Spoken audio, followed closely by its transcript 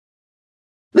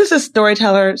This is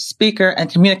storyteller, speaker, and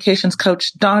communications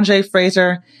coach Dawn J.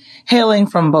 Fraser, hailing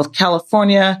from both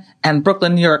California and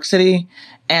Brooklyn, New York City,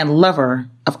 and lover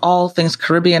of all things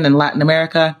Caribbean and Latin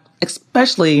America,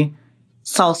 especially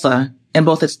salsa in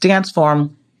both its dance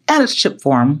form and its chip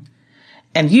form.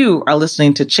 And you are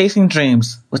listening to Chasing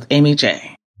Dreams with Amy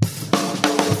J.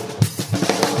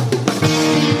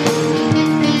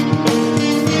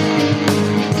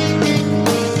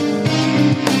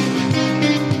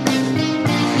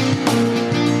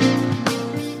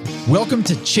 Welcome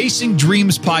to Chasing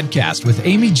Dreams podcast with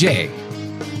Amy J.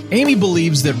 Amy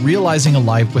believes that realizing a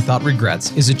life without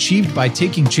regrets is achieved by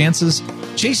taking chances,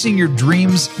 chasing your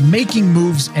dreams, making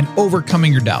moves, and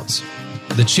overcoming your doubts.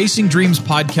 The Chasing Dreams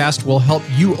podcast will help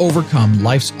you overcome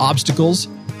life's obstacles,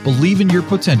 believe in your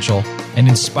potential, and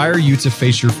inspire you to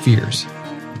face your fears.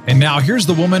 And now here's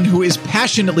the woman who is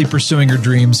passionately pursuing her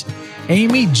dreams,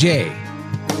 Amy J.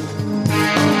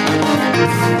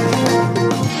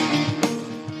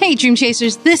 Hey, Dream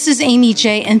Chasers, this is Amy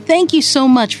J, and thank you so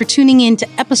much for tuning in to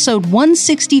episode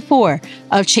 164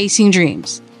 of Chasing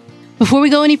Dreams. Before we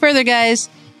go any further, guys,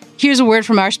 here's a word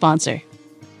from our sponsor.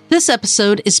 This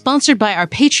episode is sponsored by our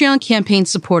Patreon campaign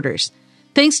supporters.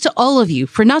 Thanks to all of you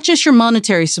for not just your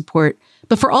monetary support,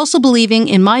 but for also believing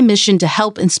in my mission to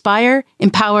help inspire,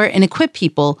 empower, and equip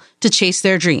people to chase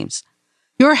their dreams.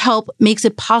 Your help makes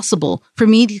it possible for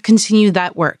me to continue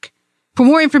that work. For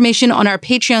more information on our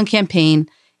Patreon campaign,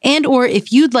 and or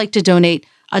if you'd like to donate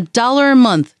 $1 a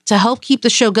month to help keep the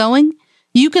show going,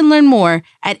 you can learn more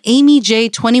at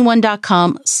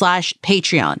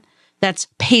amyj21.com/Patreon. That's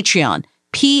Patreon,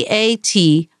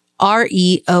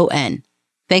 Patreon.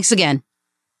 Thanks again.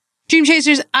 Dream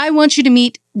Chasers, I want you to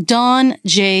meet Dawn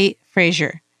J.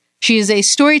 Fraser. She is a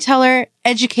storyteller,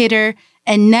 educator,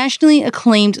 and nationally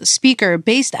acclaimed speaker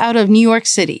based out of New York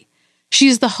City. She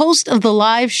is the host of the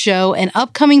live show and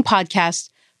upcoming podcast,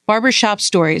 Barbershop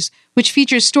Stories, which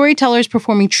features storytellers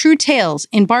performing true tales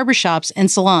in barbershops and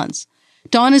salons.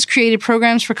 Dawn has created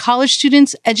programs for college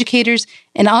students, educators,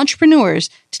 and entrepreneurs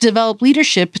to develop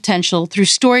leadership potential through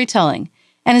storytelling,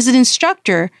 and is an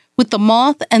instructor with the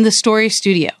Moth and the Story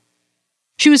Studio.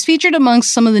 She was featured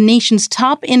amongst some of the nation's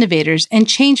top innovators and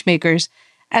changemakers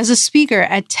as a speaker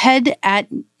at TED at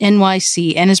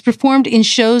NYC and has performed in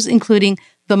shows including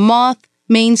The Moth,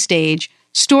 Main Stage,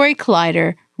 Story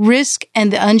Collider, Risk,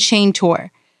 and the Unchained Tour.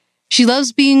 She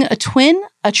loves being a twin,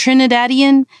 a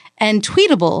Trinidadian, and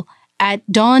tweetable at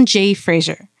Dawn J.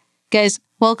 Fraser. Guys,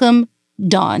 welcome,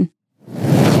 Dawn.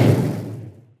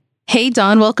 Hey,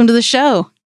 Dawn, welcome to the show.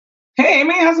 Hey,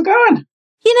 Amy, how's it going?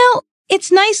 You know,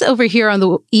 it's nice over here on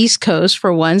the East Coast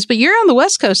for once, but you're on the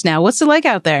West Coast now. What's it like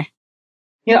out there?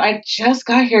 You know, I just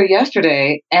got here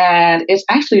yesterday, and it's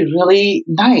actually really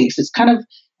nice. It's kind of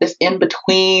this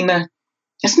in-between.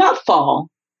 It's not fall.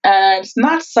 It's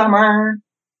not summer.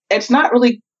 It's not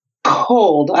really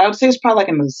cold. I would say it's probably like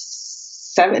in the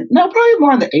probably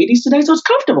more in the 80s today. So it's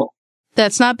comfortable.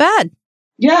 That's not bad.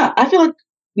 Yeah. I feel like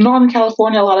Northern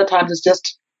California, a lot of times it's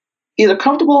just either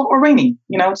comfortable or rainy.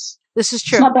 You know, this is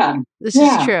true. It's not bad. This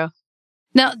is true.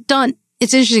 Now, Dawn,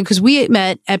 it's interesting because we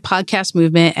met at Podcast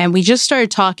Movement and we just started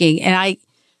talking. And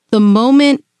the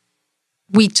moment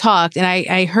we talked and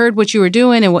I heard what you were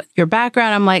doing and what your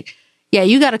background, I'm like, yeah,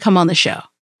 you got to come on the show.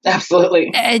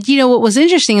 Absolutely. And you know, what was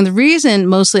interesting, and the reason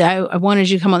mostly I wanted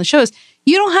you to come on the show is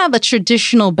you don't have a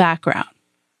traditional background.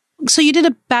 So you did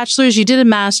a bachelor's, you did a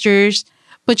master's,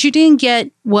 but you didn't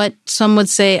get what some would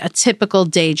say a typical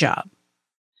day job.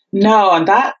 No, and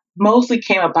that mostly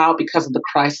came about because of the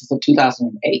crisis of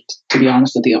 2008, to be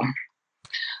honest with you.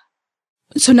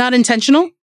 So not intentional?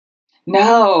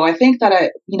 No, I think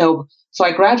that so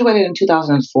I graduated in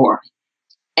 2004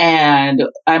 and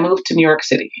I moved to New York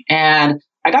City and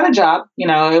I got a job. You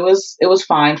know, it was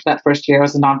fine for that first year. It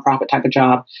was a nonprofit type of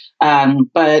job.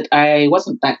 But I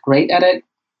wasn't that great at it.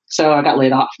 So I got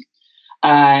laid off.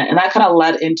 And that kind of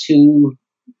led into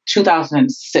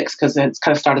 2006 because it's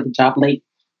kind of started the job late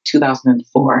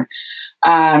 2004.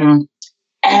 And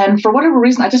for whatever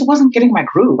reason, I just wasn't getting my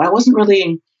groove. I wasn't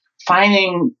really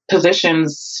finding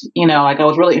positions, you know, like I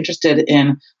was really interested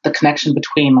in the connection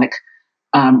between like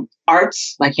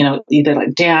arts, like, you know, either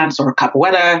like dance or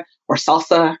capoeira or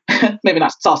salsa, maybe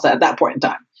not salsa at that point in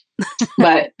time,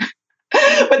 but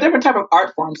different type of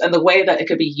art forms and the way that it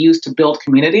could be used to build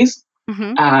communities,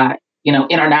 you know,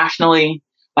 internationally,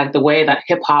 like the way that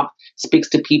hip hop speaks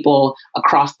to people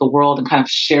across the world and kind of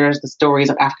shares the stories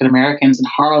of African Americans in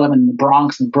Harlem and the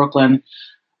Bronx and Brooklyn,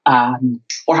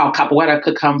 or how capoeira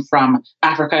could come from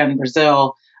Africa and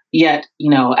Brazil. Yet, you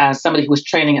know, as somebody who was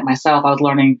training it myself, I was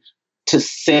learning to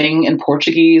sing in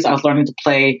Portuguese. I was learning to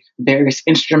play various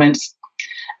instruments.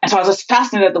 And so I was just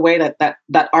fascinated at the way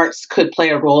that arts could play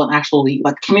a role in actually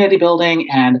like community building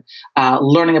and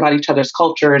learning about each other's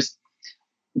cultures.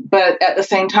 But at the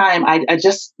same time, I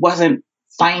just wasn't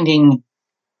finding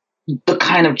the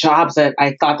kind of jobs that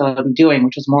I thought that I'd be doing,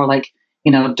 which was more like,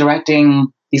 directing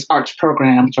these arts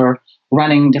programs or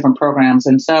running different programs.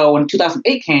 And so when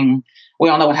 2008 came, we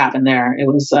all know what happened there. It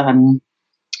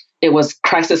was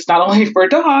crisis not only for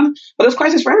Dawn, but it was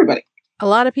crisis for everybody. A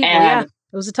lot of people, yeah.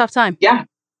 It was a tough time. Yeah,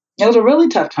 it was a really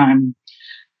tough time.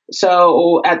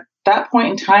 So at that point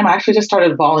in time, I actually just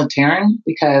started volunteering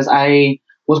because I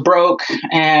was broke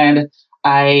and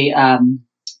I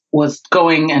was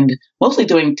going and mostly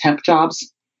doing temp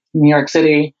jobs in New York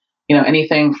City,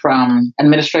 anything from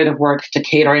administrative work to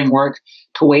catering work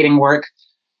to waiting work.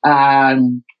 But,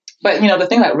 the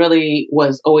thing that really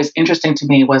was always interesting to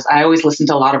me was I always listened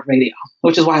to a lot of radio,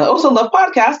 which is why I also love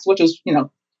podcasts, which was,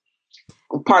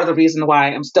 part of the reason why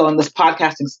I'm still in this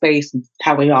podcasting space and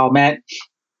how we all met.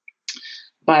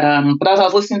 But as I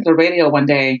was listening to the radio one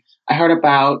day, I heard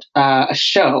about a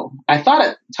show. I thought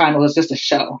at the time it was just a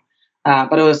show,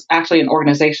 but it was actually an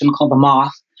organization called The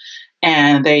Moth.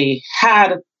 And they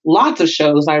had lots of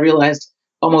shows, I realized,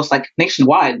 almost like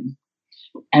nationwide.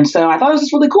 And so I thought it was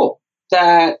just really cool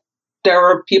that there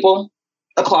were people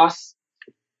across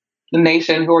the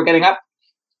nation who were getting up,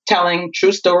 telling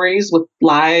true stories with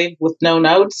no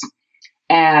notes.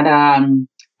 And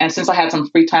since I had some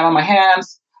free time on my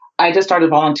hands, I just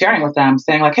started volunteering with them,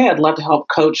 saying like, hey, I'd love to help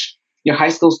coach your high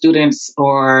school students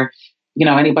or,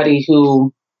 anybody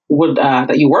who would,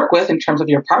 that you work with in terms of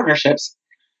your partnerships.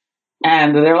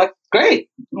 And they're like, great,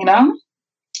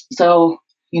 So,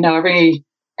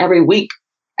 every week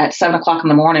at 7:00 in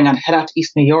the morning, I'd head out to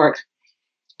East New York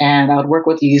and I would work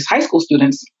with these high school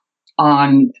students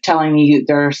on telling me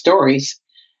their stories.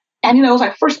 And, it was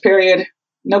like first period,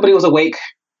 nobody was awake.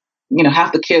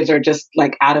 Half the kids are just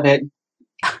like out of it.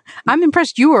 I'm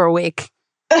impressed you were awake.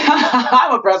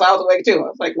 I'm impressed I was awake too. I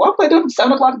was like, what am I doing at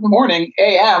 7:00 in the morning,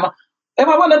 a.m. if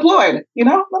I'm unemployed?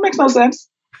 That makes no sense.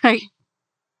 Right.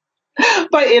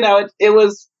 But, it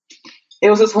was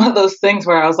just one of those things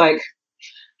where I was like,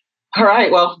 all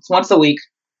right, well, it's once a week.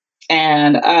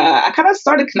 And I kind of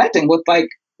started connecting with like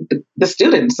the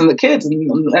students and the kids.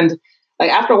 And like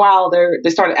after a while, they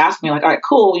started asking me like, all right,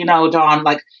 cool. Dawn,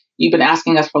 like you've been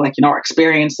asking us for like, our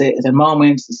experiences and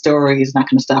moments and stories and that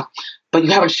kind of stuff, but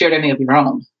you haven't shared any of your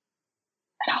own.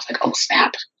 And I was like, oh,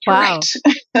 snap. You're wow.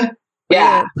 Right.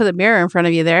 Yeah. Put a mirror in front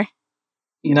of you there.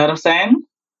 You know what I'm saying?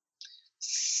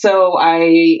 So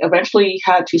I eventually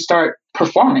had to start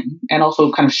performing and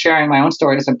also kind of sharing my own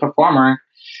story as a performer.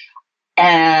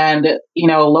 And,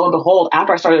 lo and behold,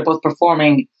 after I started both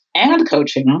performing and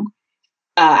coaching,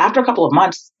 after a couple of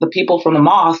months, the people from The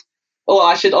Moth, well,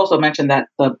 I should also mention that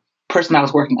the person I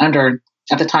was working under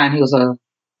at the time, he was a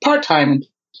part-time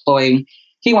employee.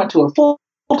 He went to a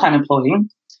full-time employee.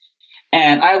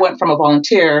 And I went from a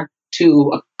volunteer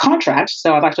to a contract.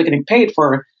 So I was actually getting paid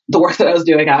for the work that I was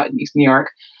doing out in East New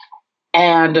York.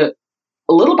 And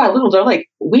little by little, they're like,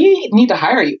 we need to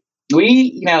hire you.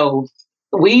 We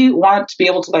want to be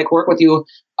able to like work with you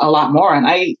a lot more. And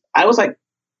I was like,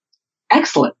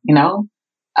 excellent,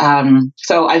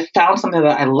 So I found something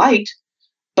that I liked,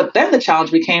 but then the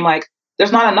challenge became like,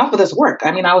 there's not enough of this work.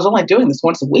 I mean, I was only doing this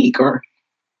once a week or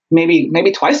maybe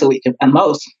twice a week at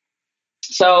most.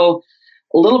 So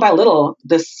little by little,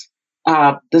 this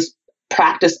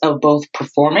practice of both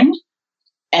performing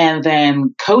and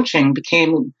then coaching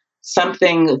became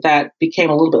something that became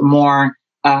a little bit more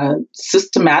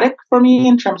systematic for me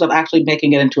in terms of actually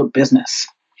making it into a business.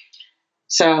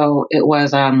 So it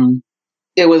was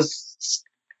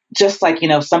just like,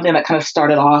 something that kind of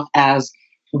started off as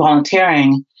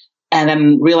volunteering and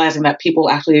then realizing that people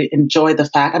actually enjoyed the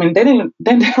fact. I mean, they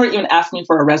never even asked me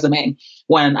for a resume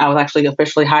when I was actually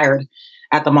officially hired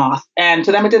at The Moth. And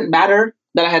to them, it didn't matter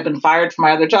that I had been fired from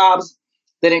my other jobs.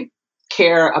 They didn't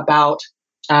care about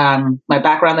my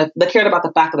background. They cared about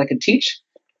the fact that I could teach.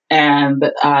 And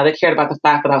they cared about the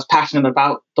fact that I was passionate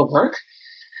about the work.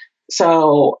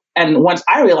 So, and once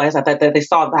I realized that they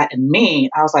saw that in me,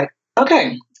 I was like,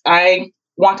 okay, I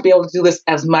want to be able to do this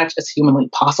as much as humanly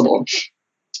possible.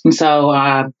 And so,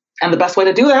 and the best way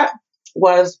to do that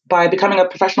was by becoming a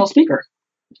professional speaker,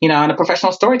 and a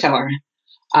professional storyteller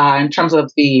in terms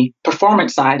of the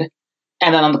performance side.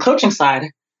 And then on the coaching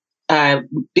side,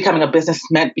 becoming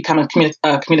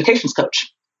a communications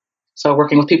coach. So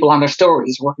working with people on their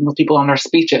stories, working with people on their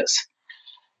speeches.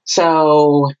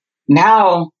 So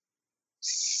now,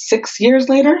 6 years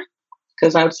later,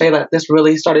 because I would say that this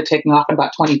really started taking off in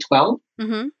about 2012.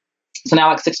 So now,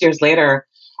 like 6 years later,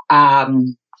 I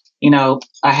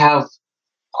have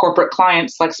corporate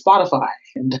clients like Spotify,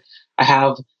 and I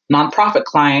have nonprofit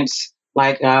clients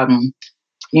like,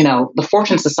 the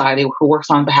Fortune Society, who works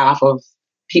on behalf of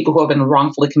people who have been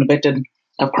wrongfully convicted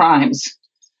of crimes.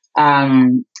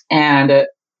 And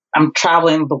I'm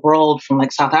traveling the world from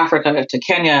like South Africa to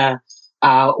Kenya,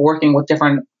 working with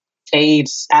different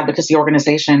AIDS advocacy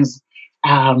organizations.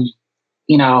 I'm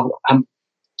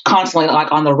constantly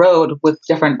like on the road with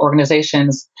different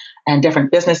organizations and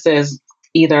different businesses,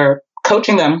 either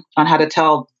coaching them on how to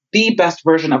tell the best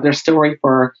version of their story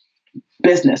for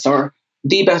business or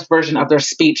the best version of their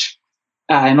speech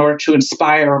in order to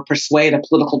inspire or persuade a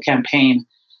political campaign,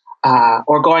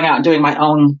 or going out and doing my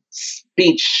own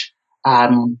speech,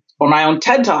 or my own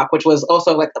TED Talk, which was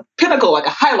also like the pinnacle, like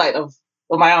a highlight of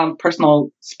my own personal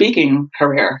speaking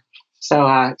career. So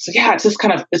yeah, it's just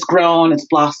it's grown, it's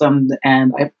blossomed,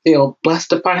 and I feel blessed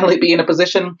to finally be in a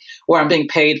position where I'm being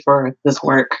paid for this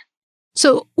work.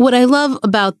 So what I love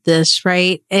about this,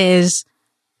 right, is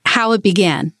how it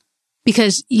began.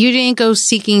 Because you didn't go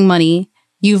seeking money.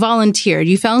 You volunteered.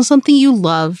 You found something you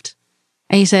loved.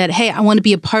 And you said, hey, I want to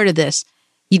be a part of this.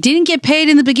 You didn't get paid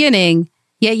in the beginning,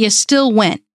 yet you still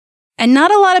went. And not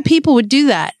a lot of people would do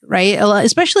that, right?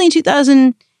 Especially in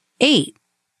 2008.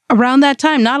 Around that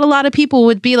time, not a lot of people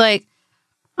would be like,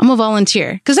 I'm a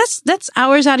volunteer. Because that's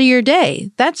hours out of your day.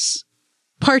 That's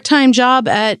part-time job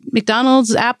at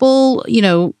McDonald's, Apple,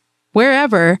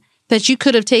 wherever that you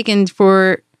could have taken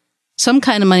for some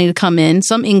kind of money to come in,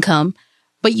 some income,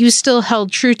 but you still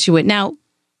held true to it. Now,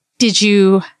 did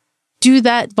you do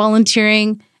that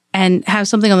volunteering and have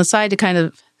something on the side to kind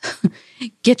of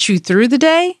get you through the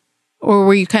day? Or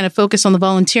were you kind of focused on the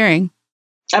volunteering?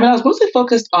 I mean, I was mostly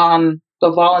focused on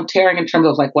the volunteering in terms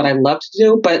of like what I loved to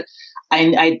do, but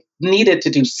I needed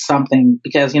to do something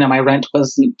because, my rent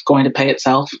wasn't going to pay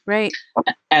itself. Right.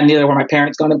 And neither were my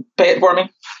parents going to pay it for me.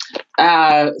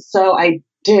 So I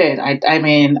did.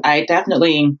 I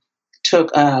definitely took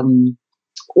a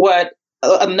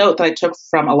note that I took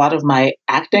from a lot of my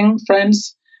acting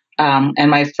friends and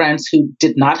my friends who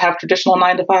did not have traditional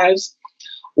 9-to-5s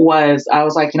was I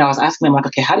was asking them like,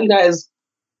 okay, how do you guys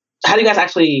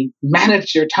actually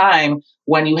manage your time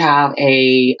when you have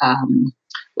you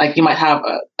might have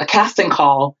a casting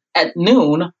call at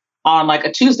noon on like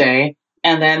a Tuesday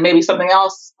and then maybe something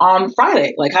else on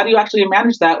Friday? Like, how do you actually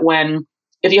manage that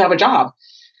if you have a job?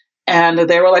 And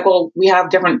they were like, well, we have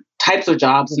different types of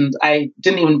jobs. And I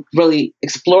didn't even really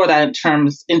explore that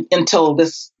until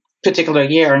this particular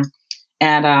year.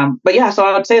 And, but yeah, so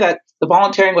I would say that the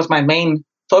volunteering was my main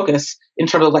focus in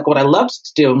terms of like what I loved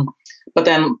to do. But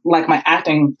then like my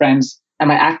acting friends and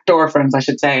my actor friends, I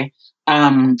should say,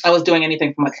 I was doing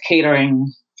anything from like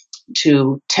catering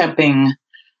to temping.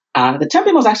 The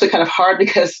temping was actually kind of hard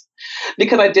because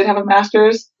I did have a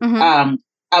master's. Mm-hmm.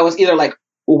 I was either like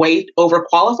way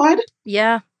overqualified,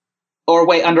 or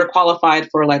way underqualified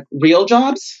for like real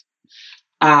jobs.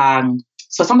 So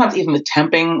sometimes even the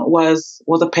temping was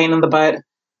a pain in the butt.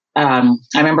 I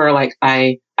remember like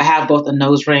I have both a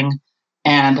nose ring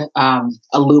and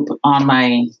a loop on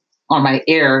my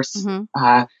ears.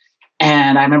 Mm-hmm.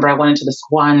 And I remember I went into this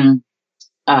one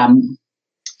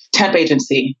temp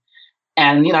agency,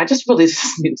 and I just really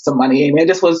needed some money. I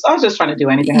was just trying to do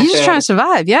anything. You're just trying to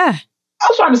survive, yeah. I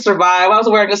was trying to survive. I was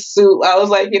wearing a suit. I was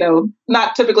like,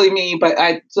 not typically me, but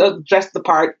I dressed the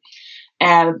part.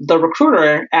 And the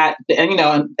recruiter and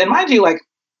mind you, like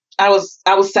I was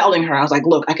selling her. I was like,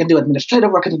 look, I can do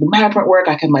administrative work, I can do management work,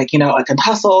 I can I can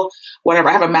hustle, whatever.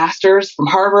 I have a master's from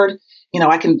Harvard.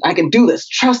 I can do this.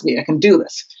 Trust me, I can do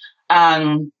this.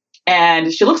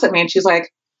 And she looks at me and she's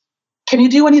like, can you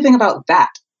do anything about that?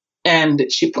 And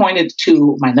she pointed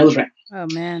to my nose ring. Oh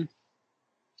man.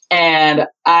 And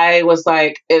I was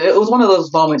like, it was one of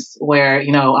those moments where,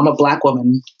 I'm a Black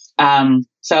woman.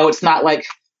 So it's not like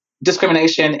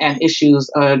discrimination and issues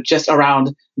just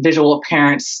around visual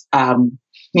appearance. They're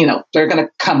going to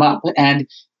come up, and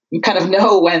you kind of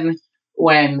know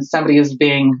when somebody is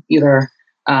being either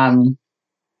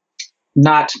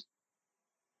not,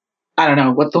 I don't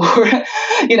know what the word,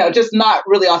 just not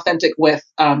really authentic with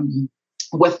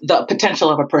the potential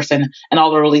of a person, and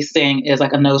all they're really seeing is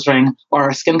like a nose ring or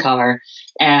a skin color.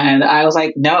 And I was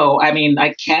like, no, I mean,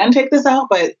 I can take this out,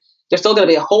 but there's still going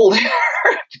to be a hole there.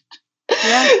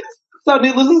 Yeah. So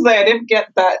needless to say, I didn't get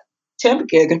that temp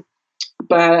gig,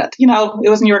 but it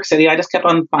was New York City. I just kept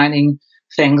on finding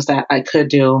things that I could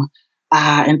do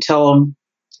until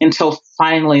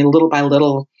finally, little by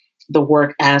little, the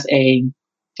work as a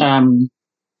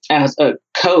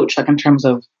coach, like in terms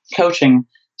of coaching,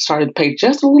 started to pay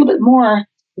just a little bit more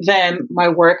than my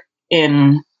work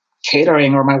in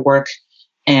catering or my work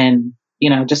in,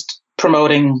 just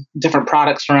promoting different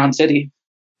products around city.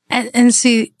 And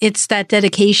see, it's that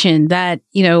dedication, that,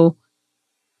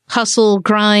 hustle,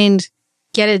 grind,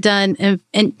 get it done. And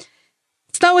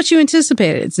it's not what you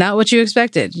anticipated. It's not what you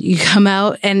expected. You come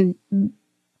out, and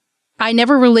I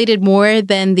never related more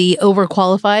than the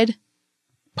overqualified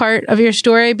part of your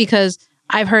story, because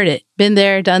I've heard it, been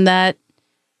there, done that,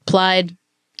 applied,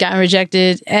 gotten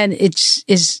rejected. And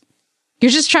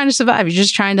you're just trying to survive. You're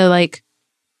just trying to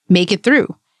make it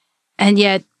through. And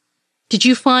yet, did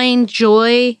you find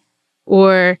joy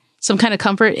or some kind of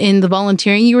comfort in the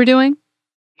volunteering you were doing?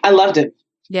 I loved it.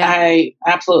 Yeah. I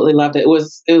absolutely loved it. It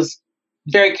was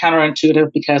very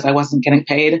counterintuitive because I wasn't getting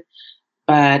paid,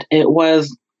 but it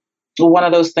was one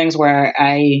of those things where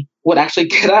I would actually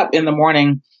get up in the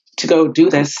morning to go do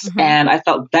this. Mm-hmm. And I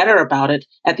felt better about it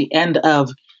at the end of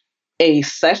a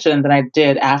session than I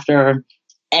did after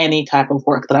any type of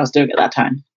work that I was doing at that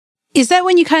time. Is that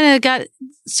when you kind of got,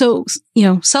 so,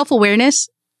 self-awareness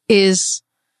is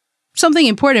something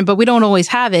important, but we don't always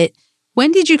have it.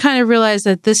 When did you kind of realize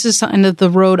that this is something of the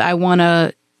road I want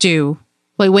to do?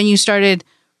 Like when you started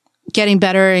getting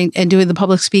better and doing the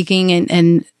public speaking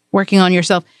and working on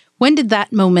yourself, when did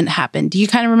that moment happen? Do you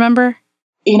kind of remember?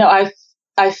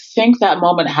 I think that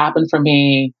moment happened for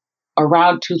me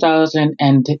around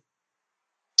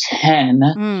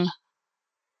 2010.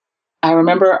 I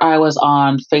remember I was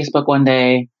on Facebook one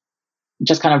day,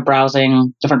 just kind of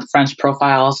browsing different friends'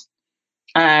 profiles.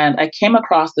 And I came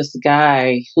across this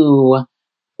guy who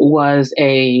was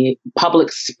a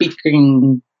public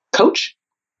speaking coach,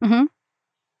 mm-hmm.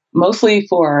 mostly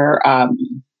for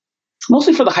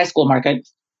the high school market.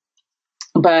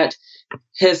 But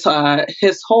his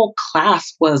whole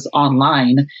class was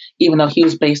online, even though he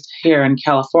was based here in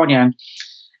California.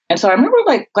 And so I remember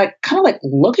kind of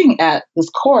looking at this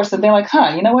course and being like,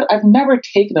 you know what? I've never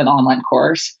taken an online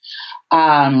course.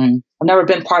 I've never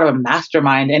been part of a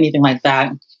mastermind, anything like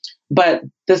that. But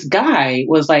this guy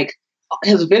was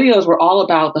his videos were all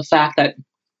about the fact that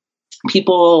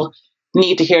people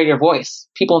need to hear your voice.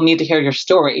 People need to hear your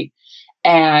story.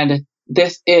 And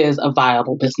this is a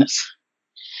viable business.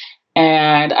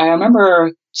 And I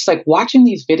remember just watching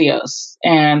these videos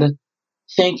and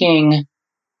thinking,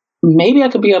 maybe I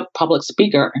could be a public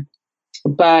speaker.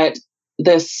 But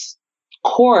this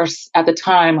course at the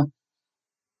time,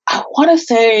 I want to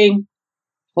say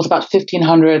was about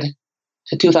 $1,500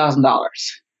 to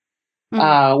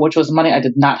 $2,000, which was money I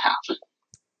did not have.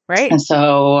 Right. And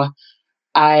so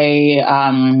I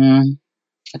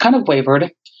kind of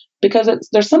wavered because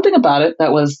there's something about it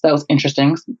that was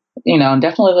interesting, and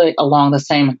definitely along the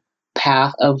same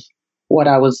path of what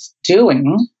I was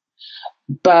doing.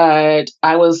 But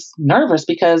I was nervous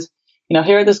because,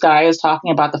 here this guy is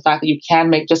talking about the fact that you can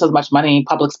make just as much money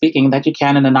public speaking that you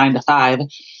can in a 9-to-5,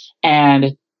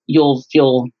 and you'll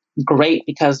feel great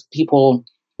because people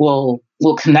will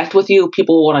connect with you.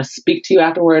 People will want to speak to you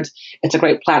afterwards. It's a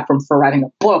great platform for writing a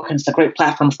book, and it's a great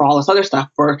platform for all this other stuff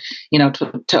for,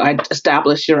 to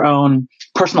establish your own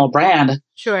personal brand.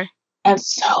 Sure. And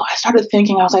so I started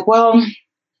thinking, I was like, well,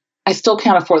 I still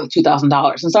can't afford the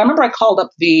 $2,000. And so I remember I called up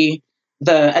the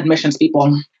admissions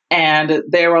people, and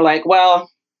they were like, well,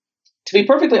 to be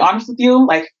perfectly honest with you,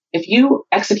 if you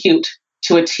execute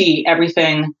to a T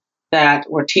everything that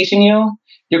we're teaching you,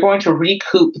 you're going to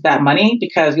recoup that money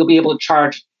because you'll be able to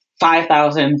charge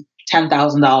 $5,000,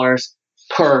 $10,000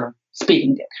 per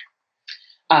speaking gig.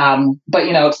 But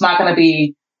it's not going to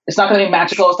be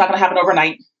magical. It's not going to happen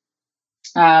overnight.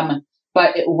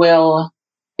 But it will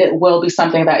be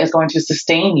something that is going to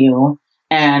sustain you,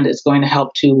 and it's going to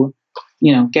help to,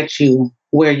 get you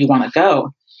where you want to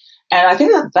go. And I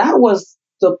think that was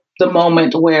the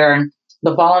moment where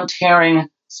the volunteering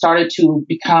started to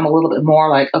become a little bit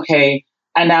more okay,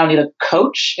 I now need a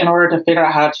coach in order to figure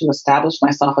out how to establish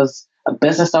myself as a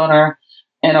business owner,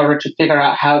 in order to figure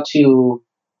out how to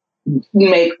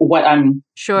make what I'm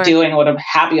doing, what I'm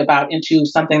happy about, into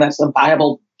something that's a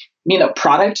viable,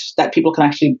 product that people can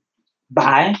actually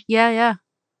buy. Yeah, yeah.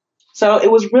 So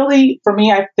it was really, for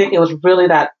me, I think it was really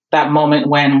that moment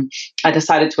when I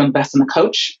decided to invest in a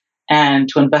coach and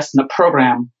to invest in a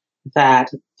program that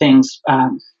things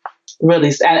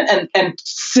really, and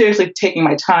seriously taking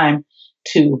my time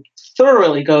to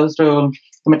thoroughly go through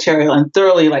the material and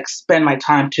thoroughly spend my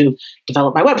time to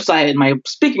develop my website and my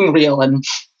speaking reel and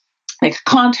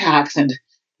contacts and,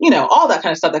 all that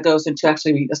kind of stuff that goes into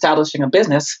actually establishing a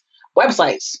business.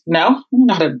 Websites, you know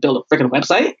how to build a freaking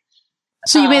website.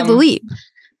 So you made the leap.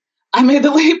 I made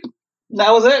the leap.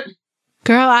 That was it.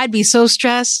 Girl, I'd be so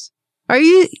stressed.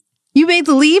 You made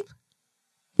the leap?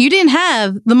 You didn't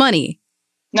have the money.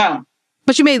 No.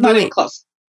 But you made the leap.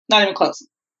 Not even close.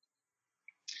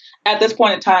 At this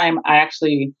point in time, I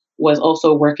actually was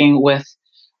also working with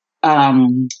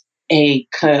a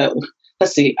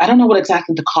let's see, I don't know what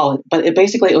exactly to call it, but it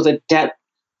was a debt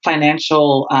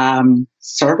financial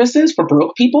services for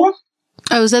broke people.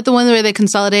 Oh, is that the one where they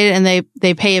consolidate it and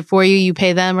they pay it for you? You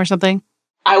pay them or something?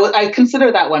 I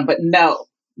consider that one, but no,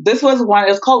 this was one.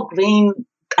 It's called Green.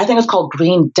 I think it's called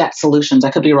Green Debt Solutions.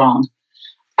 I could be wrong.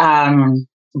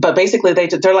 But basically,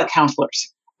 they're like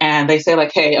counselors, and they say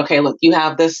like, hey, okay, look, you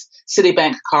have this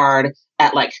Citibank card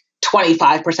at like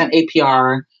 25%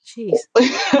 APR. Jeez.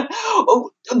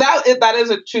 that is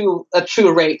a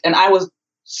true rate, and I was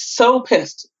so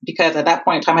pissed because at that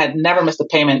point in time I had never missed a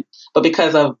payment, but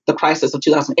because of the crisis of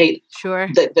 2008, sure,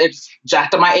 they just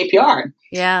jacked up my APR.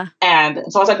 Yeah, and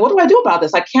so I was like, what do I do about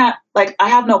this? I can't, like, I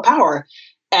have no power.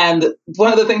 And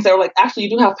one of the things they were like, actually,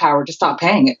 you do have power, just stop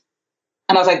paying it.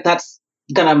 And I was like, that's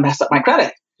gonna mess up my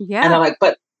credit. Yeah. And they're like,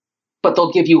 but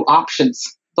they'll give you options.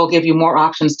 They'll give you more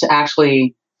options to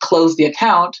actually close the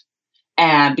account.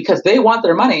 And because they want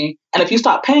their money, and if you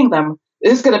stop paying them,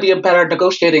 it's going to be a better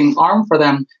negotiating arm for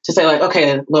them to say like,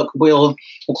 okay, look, we'll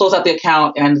close out the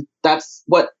account. And that's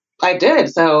what I did.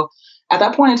 So at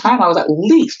that point in time, I was at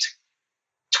least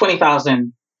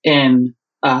 20,000 in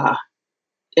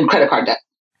credit card debt.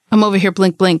 I'm over here.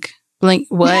 Blink, blink, blink.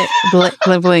 What? blink,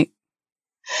 blink, blink.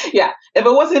 Yeah. If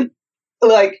it wasn't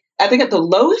like, I think at the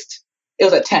lowest, it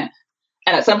was at 10.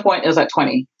 And at some point it was at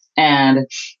 20. And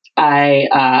I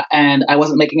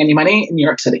wasn't making any money in New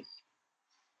York City.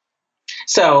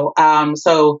 So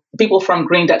people from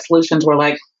Green Debt Solutions were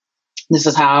like, this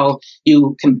is how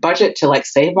you can budget to like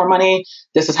save more money.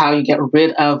 This is how you get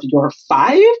rid of your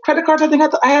 5 credit cards. I think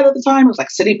I had at the time. It was like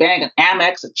Citibank and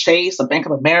Amex and Chase and Bank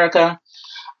of America.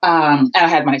 And I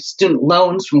had my student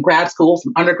loans from grad school,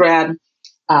 from undergrad.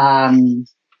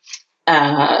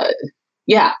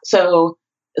 Yeah. So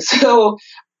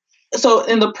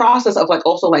in the process of like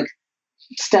also like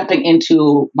stepping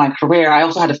into my career, I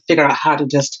also had to figure out how to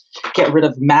just get rid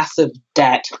of massive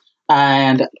debt.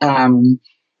 And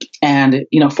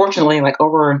fortunately, like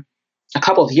over a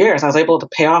couple of years, I was able to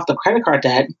pay off the credit card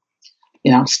debt.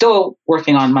 Still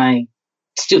working on my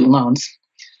student loans,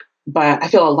 but I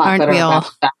feel a lot Aren't better we all?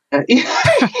 about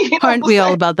that. Aren't we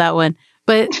all about that one?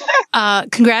 But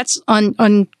congrats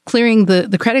on clearing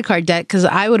the credit card debt, because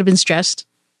I would have been stressed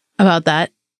about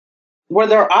that. Were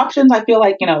there options? I feel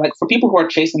like, like for people who are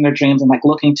chasing their dreams and like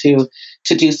looking to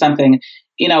do something,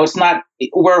 it's not,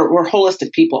 we're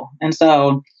holistic people. And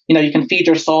so, you can feed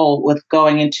your soul with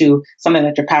going into something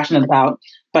that you're passionate about,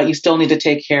 but you still need to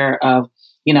take care of,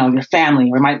 your family,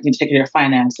 or might need to take care of your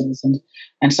finances.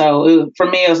 And so for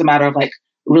me, it was a matter of like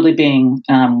really being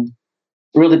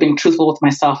truthful with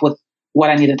myself, with what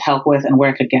I needed help with and where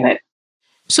I could get it.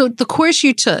 So the course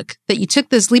you took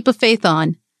this leap of faith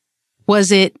on,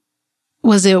 was it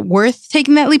worth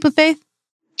taking that leap of faith?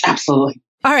 Absolutely.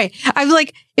 All right. I'm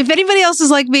like, if anybody else is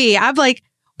like me, I'm like,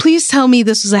 please tell me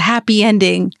this was a happy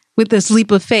ending with this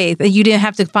leap of faith, and you didn't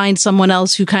have to find someone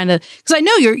else who kind of, because I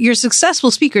know you're a successful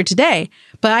speaker today,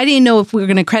 but I didn't know if we were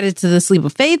going to credit to this leap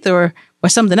of faith or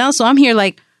something else. So I'm here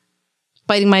like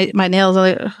biting my nails. I'm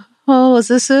like, oh, was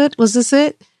this it? Was this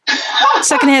it?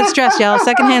 Secondhand stress, y'all.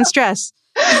 Secondhand stress.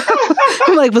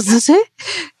 I'm like, was this it?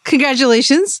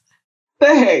 Congratulations.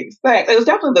 Thanks. It was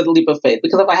definitely the leap of faith,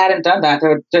 because if I hadn't done that,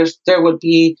 there would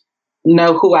be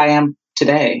no who I am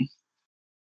today.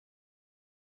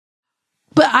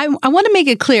 But I want to make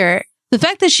it clear, the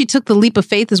fact that she took the leap of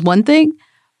faith is one thing,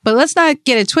 but let's not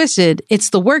get it twisted. It's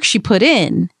the work she put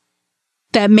in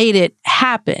that made it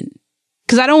happen.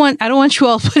 Because I don't want you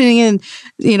all putting in,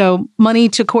 money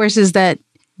to courses that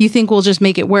you think will just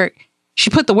make it work. She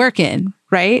put the work in,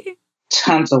 right?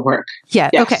 Tons of work.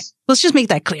 Yeah. Yes. Okay. Let's just make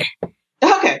that clear.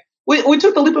 Okay. We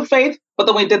took the leap of faith, but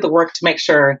then we did the work to make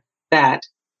sure that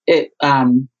it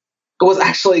was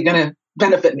actually going to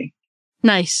benefit me.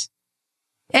 Nice.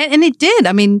 And it did.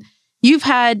 I mean, you've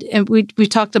had, and we've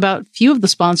talked about a few of the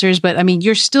sponsors, but I mean,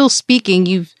 you're still speaking.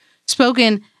 You've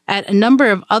spoken at a number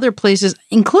of other places,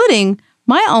 including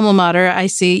my alma mater, I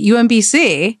see,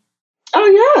 UMBC.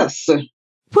 Oh, yes. Woot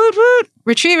woot.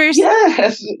 Retrievers.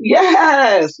 Yes.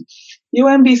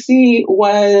 UMBC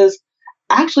was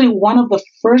actually one of the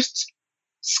first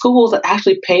schools that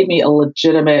actually paid me a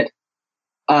legitimate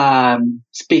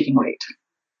speaking rate.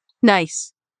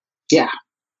 Nice. Yeah.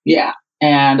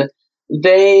 And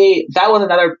that was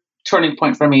another turning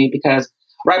point for me, because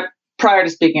right prior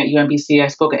to speaking at UMBC, I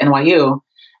spoke at NYU,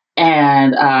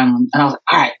 and I was like,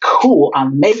 all right, cool,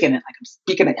 I'm making it. Like, I'm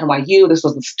speaking at NYU. This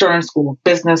was the Stern School of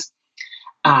Business.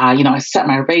 I set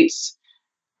my rates,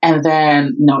 and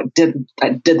then, I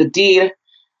did the deed,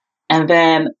 and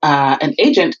then an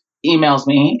agent emails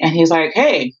me and he's like,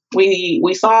 "Hey,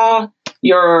 we saw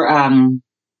your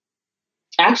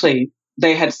actually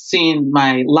they had seen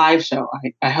my live show.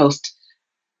 I host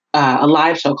a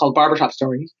live show called Barbershop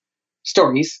Stories.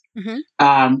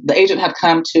 The agent had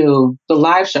come to the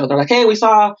live show. They're like, "Hey, we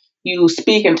saw you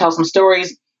speak and tell some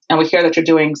stories, and we hear that you're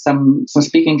doing some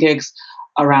speaking gigs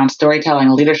around storytelling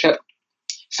and leadership.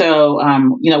 So,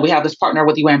 we have this partner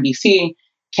with UMBC.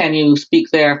 Can you speak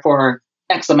there for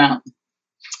X amount?"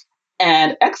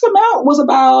 And X amount was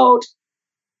about,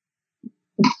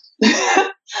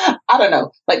 I don't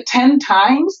know, like 10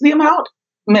 times the amount.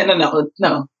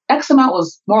 No. X amount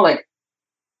was more like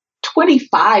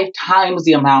 25 times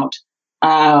the amount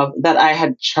that I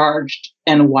had charged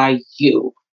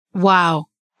NYU. Wow.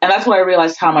 And that's when I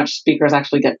realized how much speakers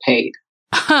actually get paid.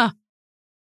 Huh.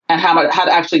 And how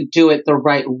to actually do it the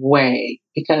right way,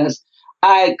 because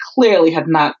I clearly had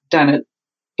not done it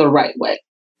the right way.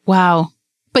 Wow.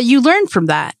 But you learned from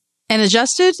that and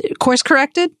adjusted, course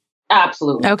corrected?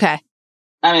 Absolutely. Okay.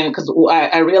 I mean, because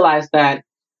I realized that,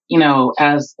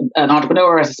 as an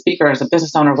entrepreneur, as a speaker, as a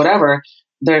business owner, whatever,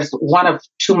 there's one of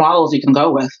two models you can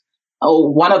go with.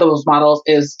 One of those models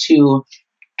is to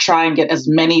try and get as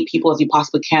many people as you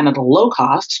possibly can at a low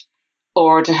cost,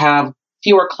 or to have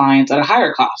fewer clients at a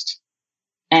higher cost.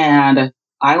 And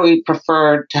I would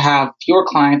prefer to have fewer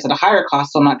clients at a higher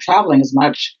cost, so I'm not traveling as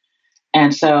much.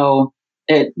 And so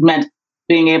it meant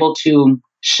being able to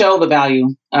show the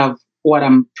value of what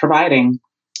I'm providing.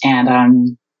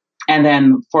 And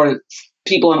then for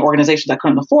people and organizations that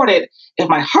couldn't afford it, if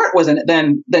my heart was in it,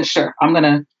 then sure, I'm going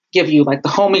to give you like the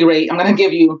homie rate. I'm going to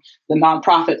give you the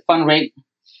nonprofit fund rate.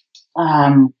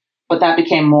 But that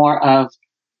became more of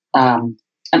an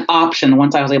option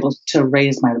once I was able to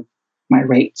raise my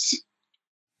rates.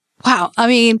 Wow. I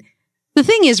mean, the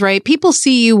thing is, right, people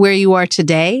see you where you are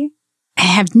today and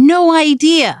have no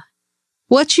idea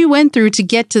what you went through to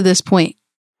get to this point.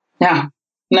 No.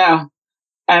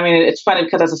 I mean, it's funny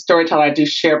because as a storyteller, I do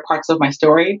share parts of my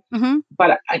story,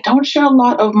 but I don't share a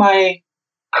lot of my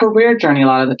career journey a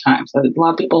lot of the time. So a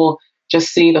lot of people just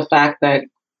see the fact that,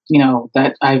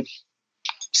 that I've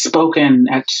spoken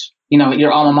at,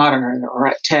 your alma mater or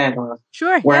at TED or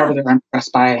wherever they're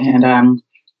impressed by.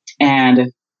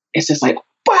 And it's just like,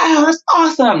 wow, that's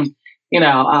awesome.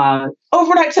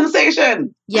 Overnight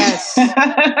sensation. Yes.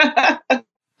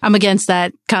 I'm against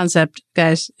that concept,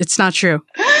 guys. It's not true.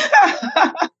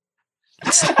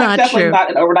 It's not definitely true.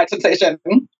 Not an overnight sensation.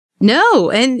 No.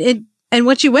 And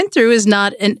what you went through is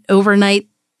not an overnight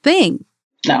thing.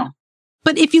 No.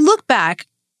 But if you look back,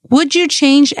 would you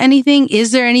change anything?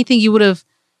 Is there anything you would have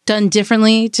done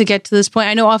differently to get to this point?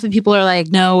 I know often people are like,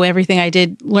 no, everything I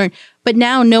did learn. But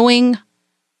now knowing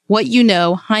what you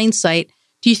know, hindsight,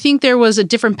 do you think there was a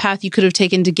different path you could have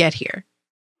taken to get here?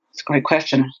 It's a great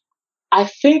question. I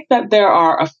think that there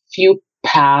are a few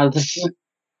paths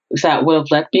that would have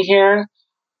led me here,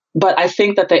 but I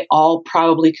think that they all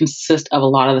probably consist of a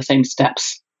lot of the same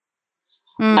steps.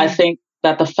 I think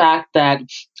that the fact that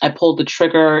I pulled the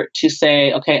trigger to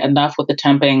say, okay, enough with the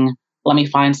temping, let me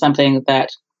find something that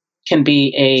can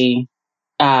be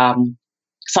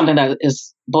something that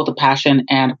is both a passion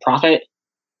and a profit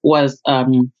was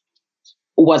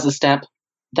a step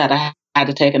that I had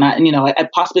to take. And I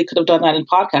possibly could have done that in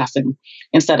podcasting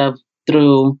instead of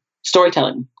through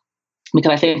storytelling,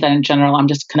 because I think that in general, I'm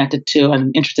just connected to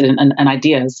and interested in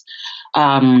ideas.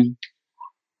 I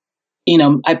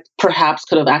perhaps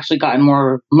could have actually gotten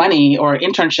more money or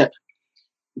internship,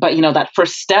 but that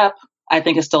first step, I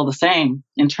think, is still the same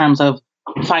in terms of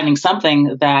finding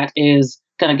something that is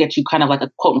going to get you kind of like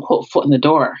a quote unquote foot in the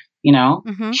door,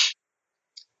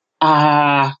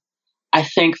 I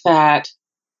think that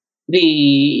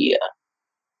the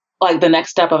next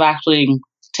step of actually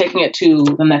taking it to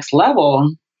the next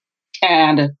level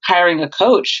and hiring a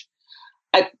coach,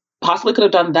 I possibly could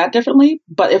have done that differently.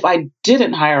 But if I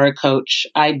didn't hire a coach,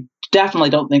 I definitely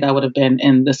don't think I would have been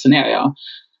in this scenario.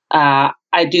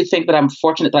 I do think that I'm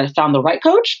fortunate that I found the right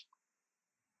coach.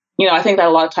 I think that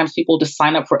a lot of times people just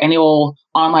sign up for any old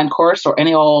online course or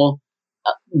any old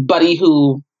buddy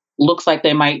who looks like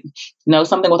they might know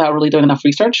something without really doing enough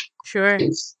research. Sure.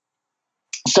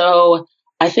 So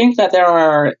I think that there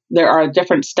are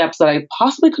different steps that I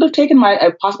possibly could have taken.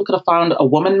 I possibly could have found a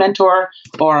woman mentor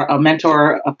or a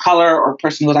mentor of color or a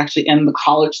person who was actually in the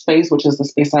college space, which is the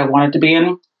space that I wanted to be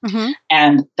in.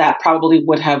 And that probably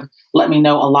would have let me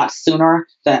know a lot sooner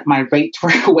that my rates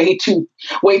were way too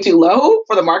low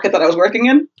for the market that I was working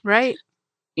in. Right.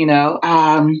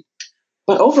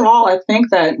 But overall, I think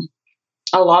that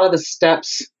a lot of the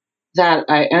steps that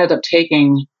I ended up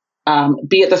taking,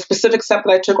 be it the specific step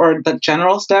that I took or the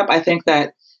general step, I think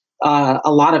that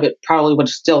a lot of it probably would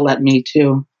have still led me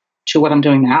to what I'm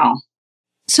doing now.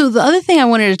 So the other thing I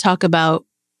wanted to talk about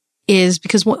is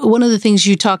because one of the things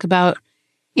you talk about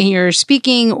in your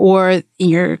speaking or in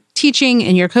your teaching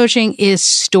and your coaching is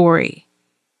story.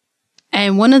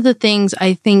 And one of the things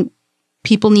I think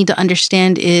people need to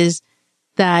understand is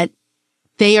that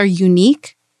they are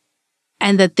unique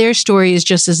and that their story is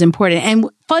just as important. And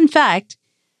fun fact,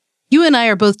 you and I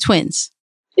are both twins.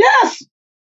 Yes.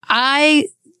 I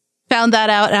found that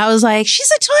out and I was like,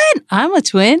 she's a twin. I'm a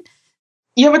twin.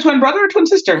 You have a twin brother or twin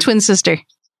sister? Twin sister.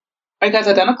 Are you guys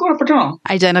identical or fraternal?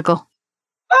 Identical.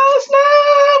 Oh,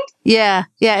 snap. Yeah.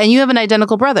 Yeah. And you have an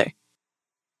identical brother.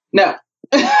 No.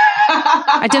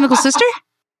 Identical sister?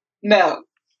 No.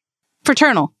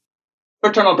 Fraternal.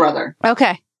 Fraternal brother.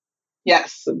 Okay.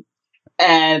 Yes.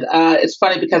 And it's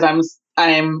funny because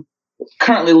I'm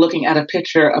currently looking at a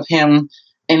picture of him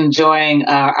enjoying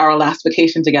our last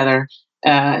vacation together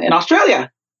in Australia.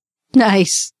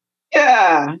 Nice.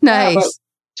 Yeah. Nice. Yeah,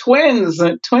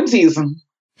 twinsies.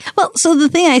 Well, so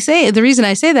the reason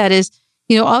I say that is,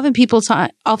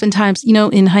 oftentimes,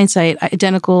 in hindsight,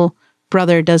 identical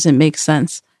brother doesn't make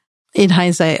sense. In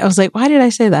hindsight, I was like, why did I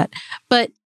say that?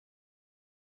 But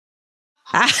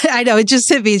I know it just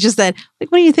hit me. It's just that,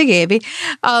 like, what are you thinking, Amy?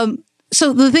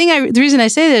 So the reason I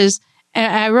say that is,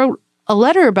 and I wrote a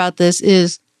letter about this,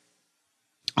 is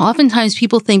oftentimes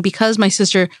people think because my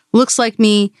sister looks like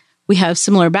me, we have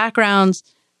similar backgrounds,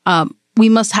 we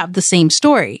must have the same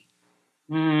story.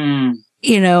 And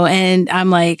I'm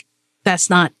like, that's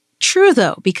not true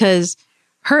though, because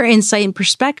her insight and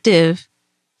perspective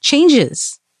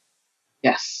changes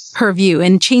her view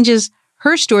and changes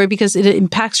her story because it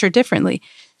impacts her differently.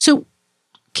 So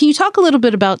can you talk a little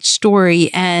bit about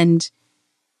story and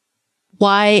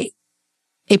why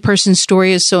a person's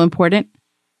story is so important?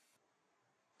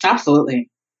 Absolutely.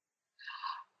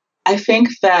 I think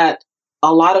that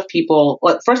a lot of people,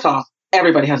 first off,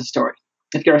 everybody has a story.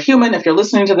 If you're a human, if you're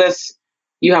listening to this,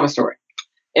 you have a story.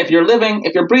 If you're living,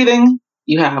 if you're breathing,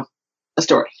 you have a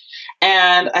story.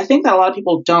 And I think that a lot of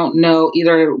people don't know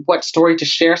either what story to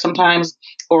share sometimes,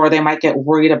 or they might get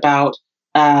worried about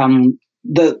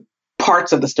the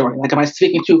parts of the story. Like, am I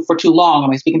speaking for too long?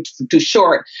 Am I speaking too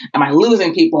short? Am I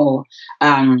losing people?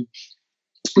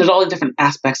 There's all the different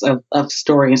aspects of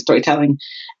story and storytelling.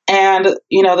 And,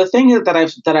 the thing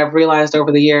that I've realized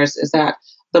over the years is that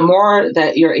the more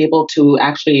that you're able to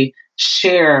actually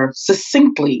share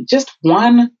succinctly just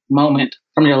one moment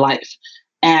from your life,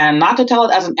 and not to tell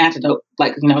it as an anecdote,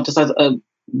 like, just as a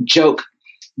joke,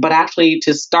 but actually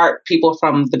to start people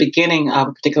from the beginning of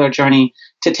a particular journey,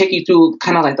 to take you through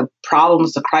kind of like the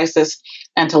problems, the crisis,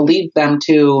 and to lead them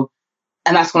to,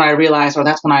 and that's when I realized, or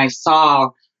that's when I saw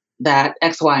that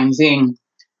X, Y, and Z,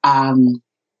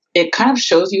 it kind of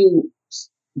shows you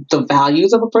the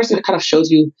values of a person. It kind of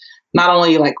shows you not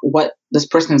only like what this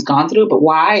person has gone through, but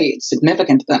why it's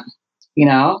significant to them,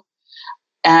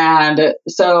 And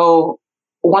so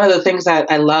one of the things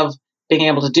that I love being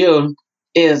able to do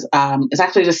is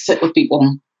actually just sit with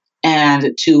people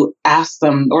and to ask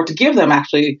them, or to give them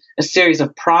actually a series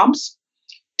of prompts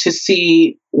to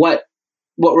see what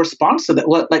response to that,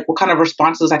 what kind of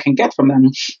responses I can get from them.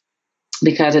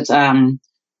 Because it's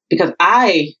because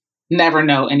I never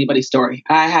know anybody's story.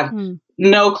 I have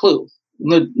no clue.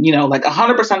 Like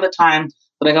 100% of the time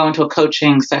that I go into a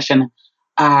coaching session,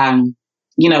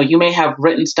 you may have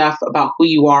written stuff about who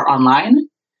you are online,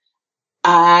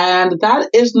 and that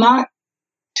is not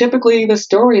typically the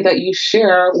story that you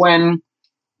share when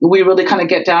we really kind of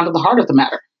get down to the heart of the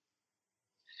matter.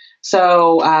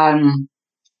 So,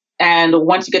 and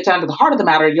once you get down to the heart of the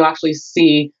matter, you'll actually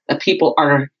see that people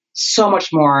are so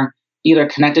much more either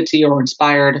connected to you or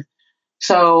inspired.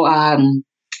 So,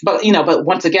 but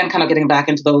once again, kind of getting back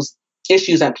into those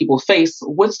issues that people face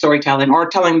with storytelling or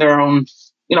telling their own,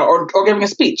 or giving a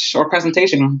speech or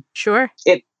presentation. Sure.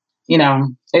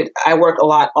 I work a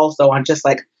lot also on just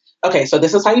like, okay, so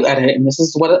this is how you edit, and this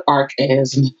is what an arc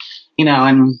is, and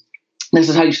and this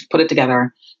is how you should put it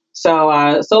together. So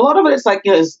a lot of it is like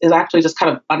is actually just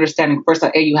kind of understanding first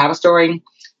that A, you have a story,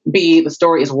 B, the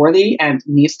story is worthy and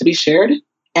needs to be shared,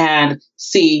 and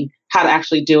C, how to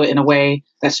actually do it in a way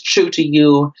that's true to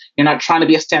you. You're not trying to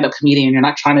be a stand-up comedian. You're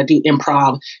not trying to do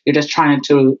improv. You're just trying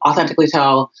to authentically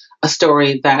tell a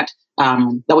story that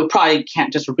we probably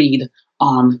can't just read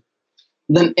on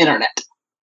the internet.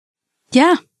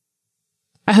 Yeah.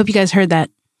 I hope you guys heard that.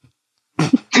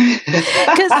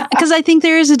 Because I think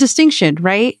there is a distinction,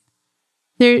 right?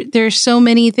 There's so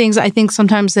many things I think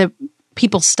sometimes that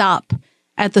people stop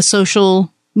at the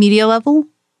social media level.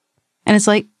 And it's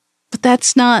like, but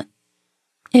that's not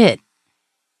it.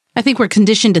 I think we're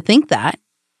conditioned to think that,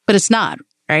 but it's not,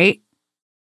 right?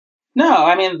 No,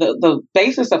 I mean, the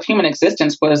basis of human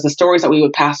existence was the stories that we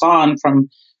would pass on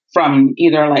from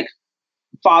either like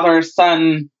father,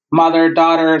 son, mother,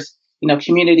 daughters,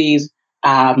 communities,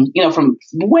 from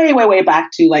way, way, way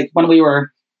back to like when we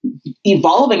were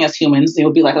evolving as humans. It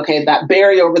would be like, okay, that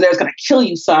berry over there is going to kill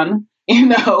you, son,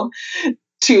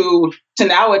 to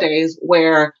nowadays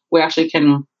where we actually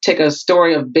can take a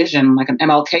story of vision, like an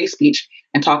MLK speech,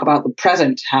 and talk about the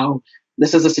present, how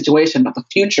this is a situation, but the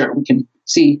future, we can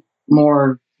see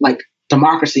more like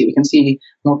democracy. We can see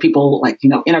more people like,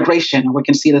 integration, or we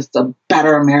can see this a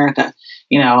better America,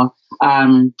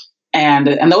 and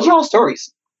those are all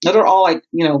stories. Those are all like,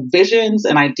 visions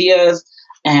and ideas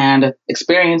and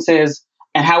experiences,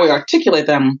 and how we articulate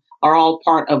them are all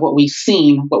part of what we've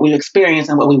seen, what we've experienced,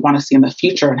 and what we want to see in the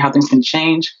future, and how things can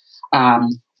change,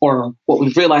 or what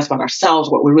we've realized about ourselves,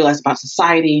 what we realize about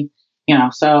society,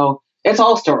 so it's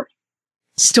all story.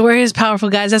 Story is powerful,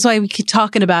 guys. That's why we keep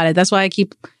talking about it. That's why I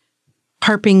keep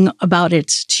harping about it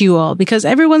to you all, because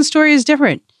everyone's story is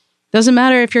different. Doesn't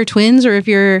matter if you're twins or if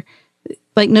you're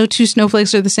like, no two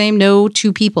snowflakes are the same. No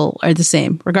two people are the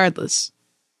same, regardless.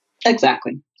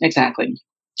 Exactly.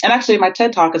 And actually, my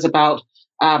TED Talk is about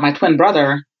my twin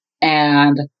brother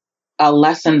and a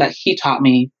lesson that he taught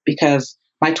me, because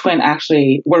my twin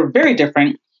actually were very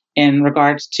different in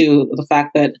regards to the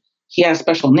fact that he has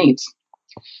special needs.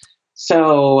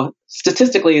 So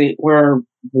statistically, we're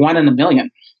 1 in a million,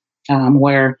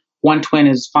 where one twin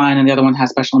is fine and the other one has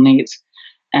special needs.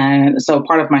 And so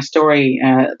part of my story,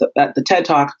 the TED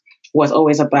Talk was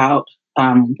always about,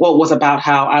 was about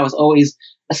how I was always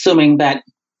assuming that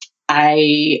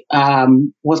I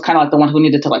was kind of like the one who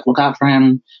needed to like look out for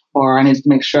him, or I needed to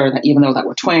make sure that even though that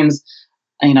we're twins,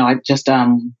 I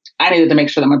needed to make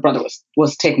sure that my brother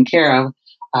was taken care of.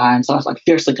 And so I was like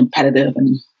fiercely competitive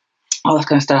and all that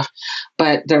kind of stuff.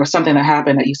 But there was something that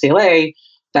happened at UCLA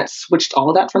that switched all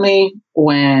of that for me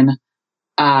when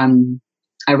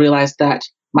I realized that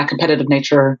my competitive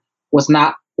nature was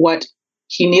not what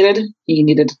he needed. He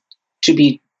needed to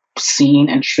be seen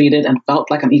and treated and felt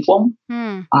like an equal,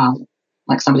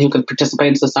 like somebody who could participate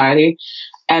in society.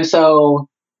 And so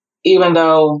even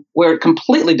though we're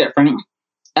completely different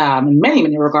in many,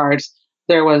 many regards,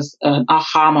 there was an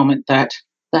aha moment that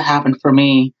happened for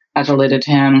me as related to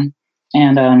him.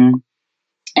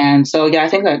 And so, yeah, I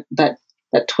think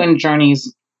that twin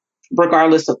journeys,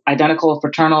 regardless of identical,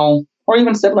 fraternal, or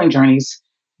even sibling journeys,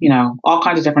 all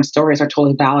kinds of different stories are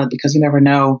totally valid, because you never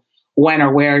know when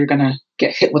or where you're going to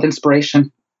get hit with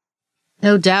inspiration.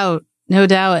 No doubt.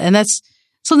 And that's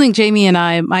something Jamie and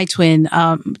I, my twin,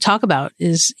 talk about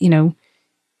is,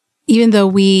 even though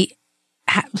we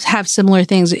have similar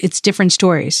things, it's different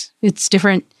stories. It's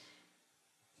different.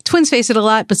 Twins face it a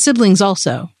lot, but siblings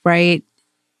also, right?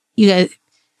 You guys,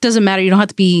 doesn't matter. You don't have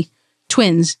to be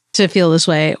twins to feel this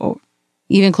way, or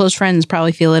even close friends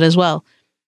probably feel it as well.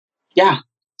 Yeah.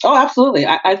 Oh, absolutely.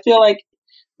 I feel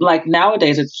like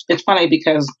nowadays it's funny,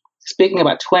 because speaking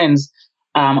about twins,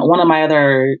 one of my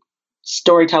other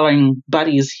storytelling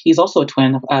buddies, he's also a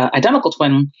twin, identical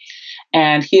twin,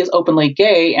 and he is openly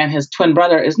gay, and his twin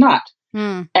brother is not.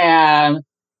 And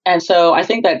so I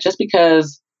think that just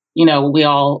because, we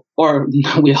all,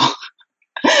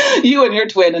 you and your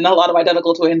twin and a lot of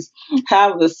identical twins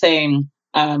have the same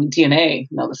DNA,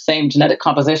 the same genetic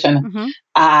composition,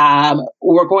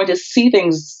 we're going to see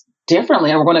things differently,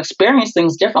 and we're going to experience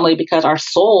things differently, because our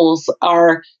souls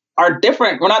are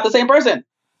different. We're not the same person.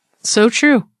 So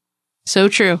true.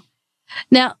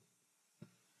 Now,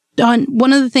 Dawn,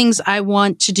 one of the things I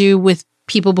want to do with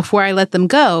people before I let them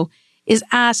go is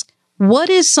ask, what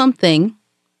is something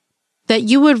that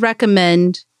you would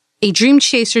recommend a dream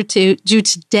chaser to do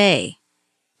today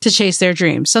to chase their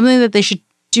dreams? Something that they should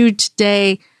do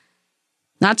today,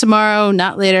 not tomorrow,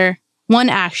 not later. One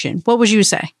action. What would you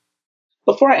say?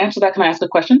 Before I answer that, can I ask a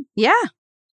question? Yeah.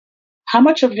 How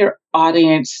much of your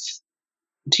audience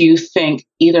do you think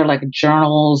either like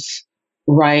journals,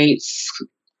 writes,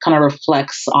 kind of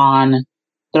reflects on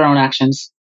their own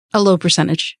actions? A low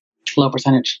percentage.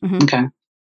 Mm-hmm. Okay.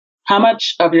 How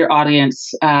much of your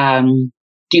audience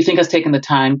do you think has taken the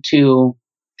time to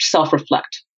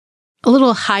self-reflect? A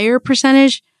little higher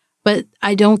percentage, but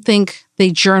I don't think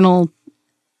they journal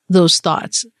those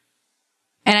thoughts.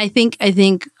 And I think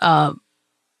they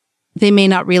may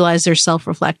not realize they're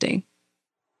self-reflecting.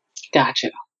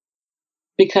 Gotcha.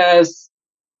 Because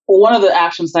one of the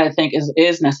actions that I think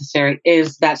is necessary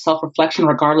is that self-reflection,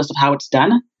 regardless of how it's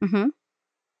done. Mm-hmm.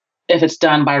 If it's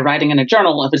done by writing in a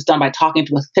journal, if it's done by talking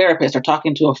to a therapist or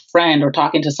talking to a friend or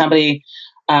talking to somebody,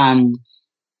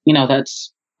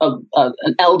 that's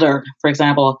an elder, for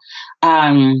example,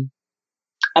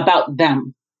 about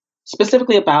them,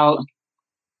 specifically about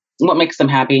what makes them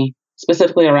happy,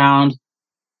 specifically around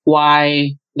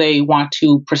why they want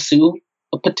to pursue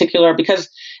a particular, because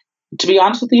to be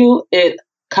honest with you, it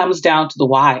comes down to the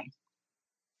why.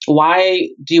 Why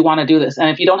do you want to do this? And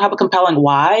if you don't have a compelling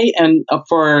why and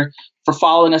for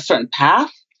following a certain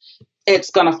path,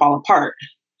 it's going to fall apart.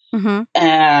 Mm-hmm.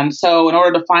 And so in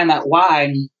order to find that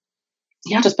why,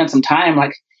 you have to spend some time,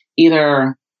 like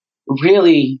either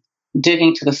really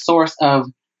digging to the source of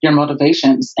your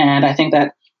motivations. And I think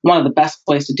that one of the best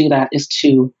ways to do that is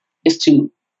to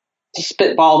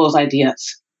spitball those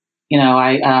ideas. You know,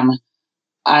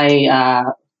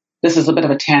 this is a bit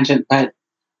of a tangent, but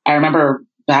I remember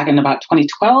back in about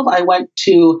 2012, I went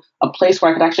to a place where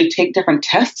I could actually take different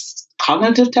tests,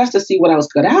 cognitive tests, to see what I was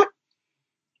good at.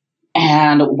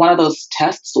 And one of those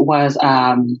tests was,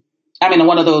 one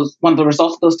of the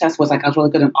results of those tests was like I was really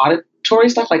good in auditory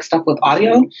stuff, like stuff with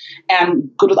audio, and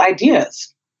good with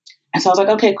ideas. And so I was like,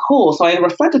 okay, cool. So I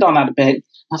reflected on that a bit.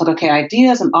 I was like, okay,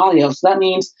 ideas and audio. So that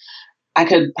means I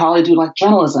could probably do like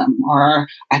journalism, or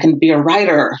I can be a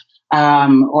writer,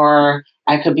 or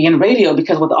I could be in radio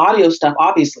because with the audio stuff,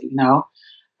 obviously, you know,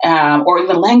 or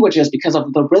even languages because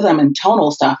of the rhythm and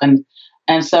tonal stuff. And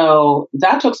so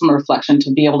that took some reflection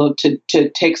to be able to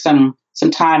take some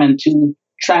time and to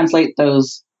translate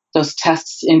those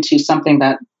tests into something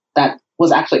that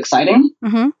was actually exciting.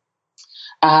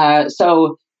 Mm-hmm.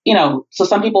 So, you know, so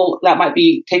some people that might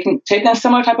be taking a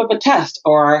similar type of a test,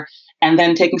 and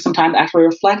then taking some time to actually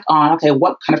reflect on, okay,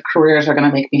 what kind of careers are going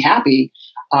to make me happy?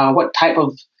 What type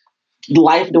of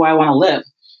life do I want to live?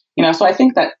 You know, so I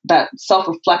think that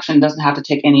self-reflection doesn't have to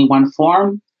take any one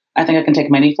form. I think it can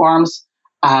take many forms.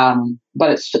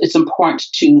 But it's important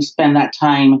to spend that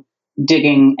time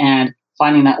digging and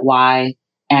finding that why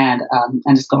and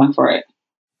just going for it.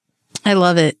 I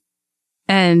love it.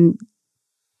 And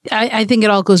I think it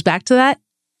all goes back to that.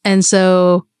 And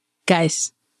so,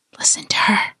 guys, listen to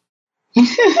her.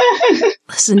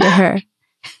 Listen to her.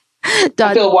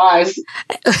 I feel wise.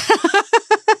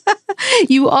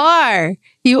 You are.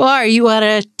 You are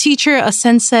a teacher, a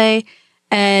sensei,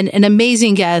 and an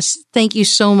amazing guest. Thank you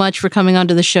so much for coming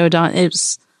onto the show, Dawn. It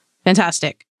was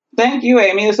fantastic. Thank you,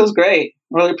 Amy. This was great.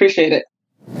 Really appreciate it.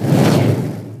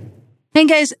 And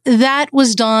guys, that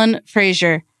was Dawn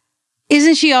Frazier.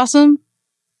 Isn't she awesome?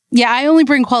 Yeah, I only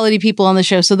bring quality people on the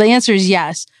show, so the answer is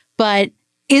yes. But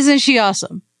isn't she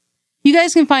awesome? You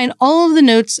guys can find all of the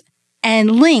notes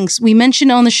and links we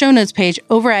mentioned on the show notes page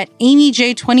over at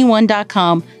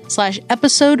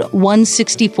amyj21.com/episode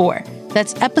 164.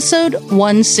 That's episode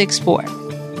 164.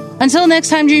 Until next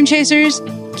time, Dream Chasers,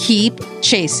 keep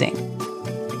chasing.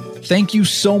 Thank you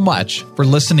so much for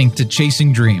listening to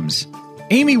Chasing Dreams.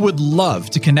 Amy would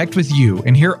love to connect with you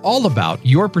and hear all about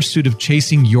your pursuit of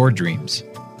chasing your dreams.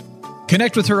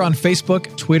 Connect with her on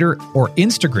Facebook, Twitter, or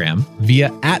Instagram via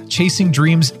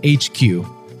 @ChasingDreamsHQ.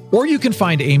 Or you can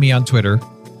find Amy on Twitter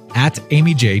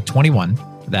 @AmyJ21.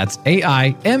 That's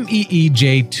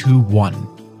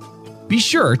AIMEEJ21. Be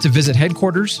sure to visit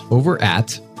headquarters over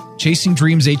at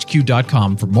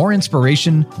ChasingDreamsHQ.com for more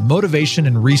inspiration, motivation,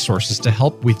 and resources to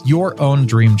help with your own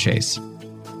dream chase.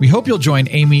 We hope you'll join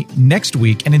Amy next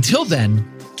week, and until then,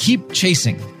 keep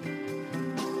chasing.